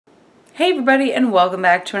Hey everybody, and welcome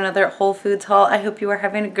back to another Whole Foods haul. I hope you are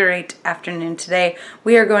having a great afternoon today.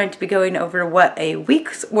 We are going to be going over what a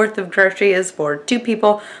week's worth of grocery is for 2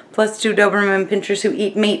 people plus 2 Doberman pinchers who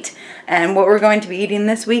eat meat. And what we're going to be eating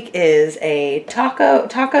this week is a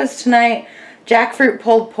tacos tonight, jackfruit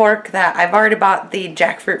pulled pork that I've already bought the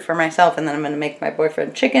jackfruit for myself, and then I'm going to make my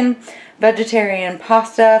boyfriend chicken, vegetarian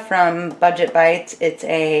pasta from Budget Bites. It's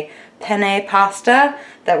a penne pasta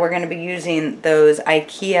that we're going to be using those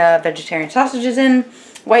IKEA vegetarian sausages in,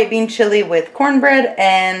 white bean chili with cornbread,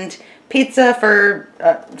 and pizza for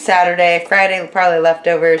Saturday, Friday probably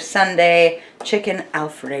leftovers, Sunday chicken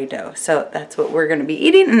Alfredo. So that's what we're going to be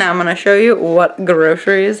eating, and now I'm going to show you what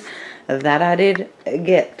groceries that I did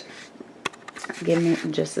get. Give me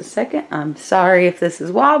just a second. I'm sorry if this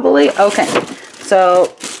is wobbly. Okay,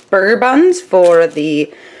 so burger buns for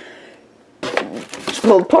the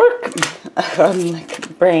pulled pork.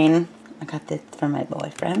 Like brain. I got this for my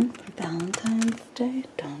boyfriend for Valentine's Day.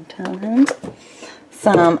 Don't tell him.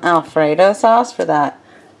 Some Alfredo sauce for that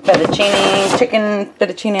fettuccine, chicken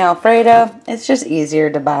fettuccine Alfredo. It's just easier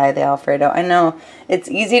to buy the Alfredo. I know it's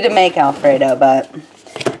easy to make Alfredo, but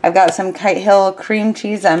I've got some Kite Hill cream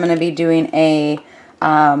cheese I'm going to be doing a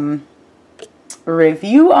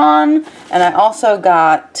review on. And I also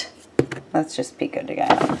got, let's just pico de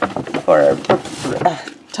gallo for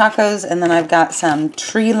tacos, and then I've got some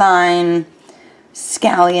tree line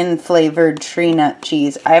scallion flavored tree nut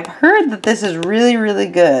cheese. I've heard that this is really, really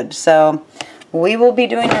good, so we will be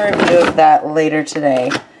doing a review of that later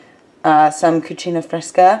today. Some cucina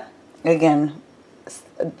fresca, again,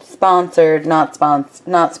 sponsored, not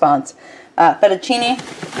sponsor, fettuccine,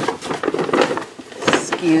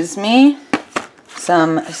 excuse me,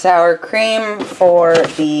 some sour cream for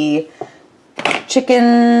the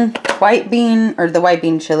chicken white bean, or the white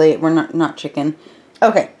bean chili. We're not chicken.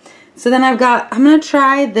 Okay, so then I'm gonna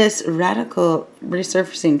try this radical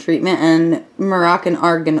resurfacing treatment and Moroccan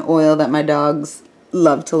argan oil that my dogs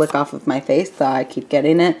love to lick off of my face, so I keep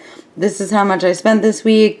getting it. This is how much I spent this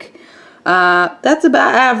week. That's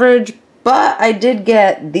about average, but I did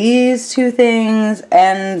get these 2 things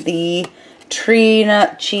and the tree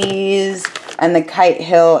nut cheese and the Kite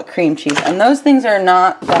Hill cream cheese, and those things are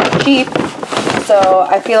not that cheap. So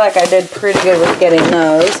I feel like I did pretty good with getting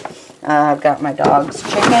those. I've got my dog's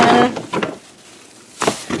chicken,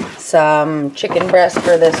 some chicken breast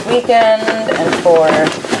for this weekend, and for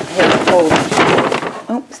his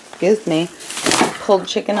pulled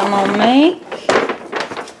chicken I'm gonna make.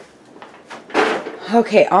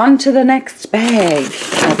 Okay, on to the next bag.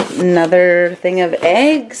 Another thing of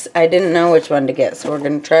eggs. I didn't know which one to get, so we're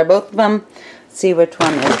gonna try both of them, see which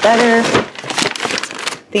one is better.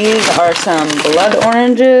 These are some blood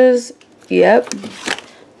oranges. Yep.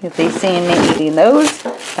 You'll be seeing me eating those.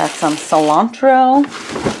 Got some cilantro.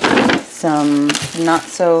 Some not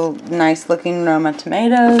so nice looking Roma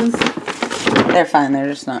tomatoes. They're fine. They're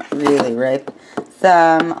just not really ripe.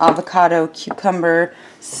 Some avocado cucumber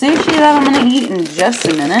sushi that I'm going to eat in just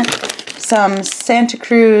a minute. Some Santa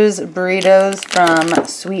Cruz burritos from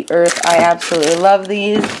Sweet Earth. I absolutely love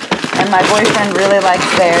these. And my boyfriend really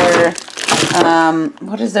likes their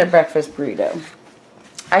what is their breakfast burrito?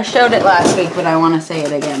 I showed it last week, but I want to say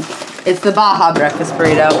it again. It's the Baja breakfast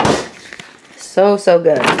burrito. So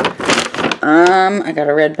good. I got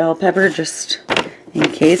a red bell pepper just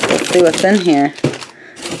in case. Let's see what's in here.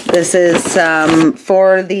 This is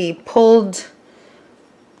for the pulled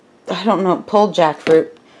jackfruit.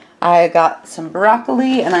 I got some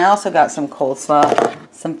broccoli, and I also got some coleslaw.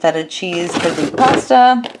 Some feta cheese for the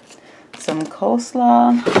pasta. Some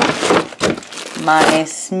coleslaw. My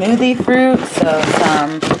smoothie fruit, so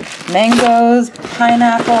some mangoes,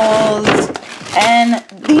 pineapples, and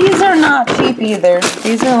these are not cheap either.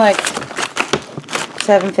 These are like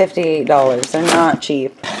 $7.50, $8. They're not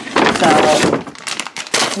cheap. So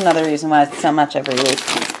that's another reason why it's so much every week.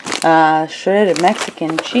 Shredded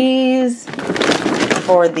Mexican cheese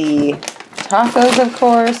for the tacos, of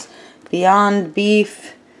course. Beyond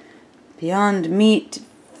Beef, Beyond Meat,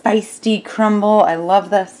 Feisty Crumble. I love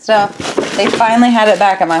that stuff. They finally had it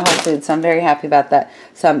back at my Whole Foods, so I'm very happy about that.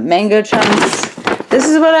 Some mango chunks. This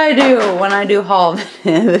is what I do when I do haul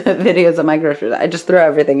videos of my groceries. I just throw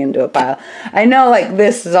everything into a pile. I know, like,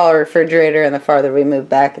 this is all refrigerator, and the farther we move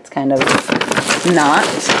back, it's kind of not.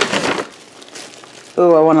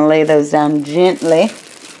 Ooh, I want to lay those down gently. 2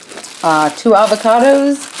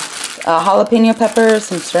 avocados, jalapeno peppers,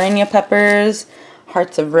 some serrano peppers,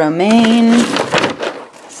 hearts of romaine,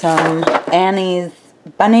 some Annie's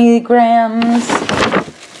bunny grams,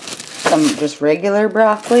 some just regular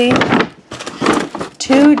broccoli,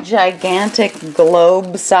 2 gigantic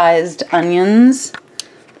globe-sized onions.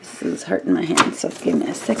 This is hurting my hand, so give me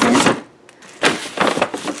a second.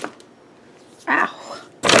 Ow.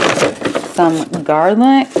 Some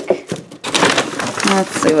garlic.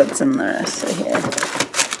 Let's see what's in the rest of here.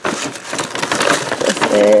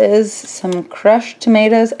 This is some crushed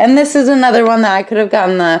tomatoes. And this is another one that I could have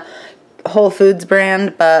gotten the Whole Foods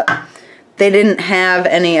brand, but they didn't have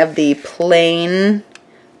any of the plain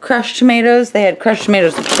crushed tomatoes. They had crushed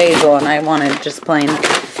tomatoes with basil, and I wanted just plain.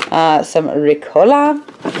 Some ricotta.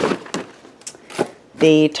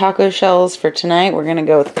 The taco shells for tonight, we're going to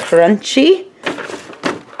go with crunchy.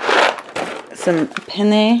 Some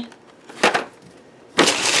penne.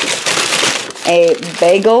 A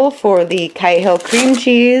bagel for the Kite Hill cream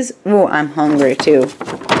cheese. Ooh, I'm hungry too.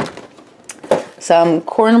 Some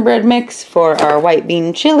cornbread mix for our white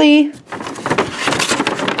bean chili.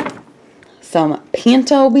 Some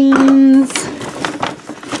pinto beans.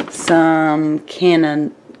 Some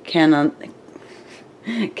cannellini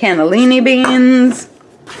beans.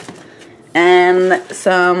 And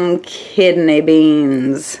some kidney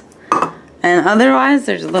beans. And otherwise,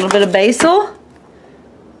 there's a little bit of basil.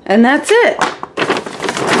 And that's it.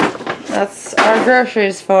 That's our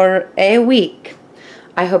groceries for a week.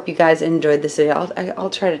 I hope you guys enjoyed this video. I'll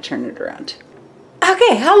try to turn it around.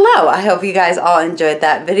 Okay, hello. I hope you guys all enjoyed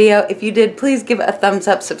that video. If you did, please give it a thumbs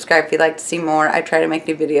up, subscribe if you'd like to see more. I try to make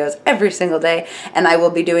new videos every single day, and I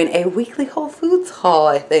will be doing a weekly Whole Foods haul,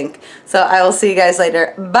 I think. So I will see you guys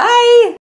later. Bye!